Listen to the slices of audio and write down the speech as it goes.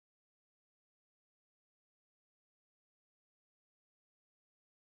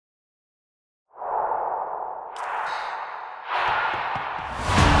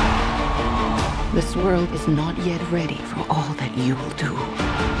This world is not yet ready for all that you will do.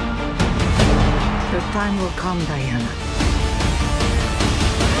 Your time will come, Diana.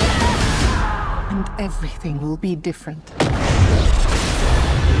 And everything will be different.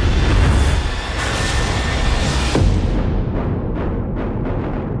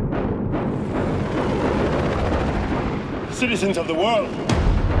 Citizens of the world,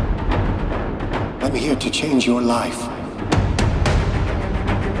 I'm here to change your life.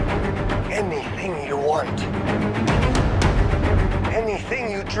 Anything you want,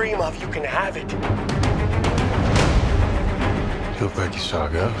 anything you dream of, you can have it. You look like you saw a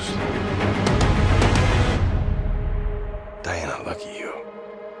ghost. Diana, look at you.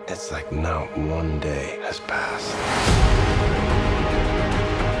 It's like not one day has passed.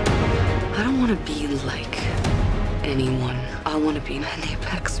 I don't want to be like anyone. I want to be an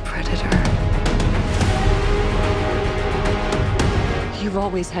apex predator. You've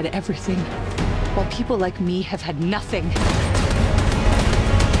always had everything, while people like me have had nothing.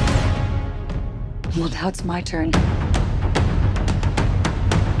 Well, now it's my turn.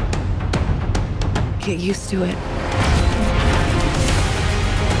 Get used to it.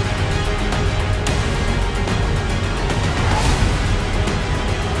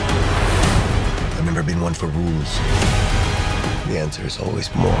 I've never been one for rules. The answer is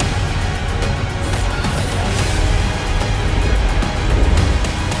always more.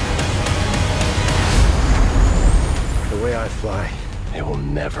 The way I fly, they will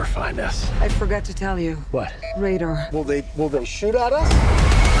never find us. I forgot to tell you. What? Radar. Will they shoot at us?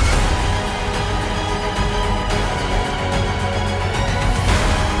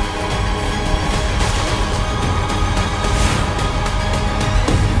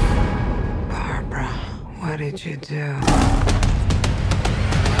 Barbara, what did you do?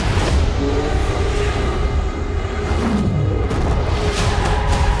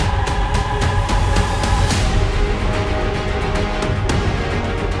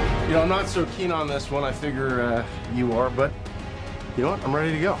 You know, I'm not so keen on this one. I figure you are, but you know what? I'm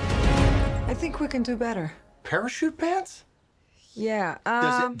ready to go. I think we can do better. Parachute pants? Yeah,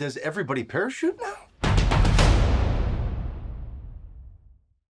 Does everybody parachute now?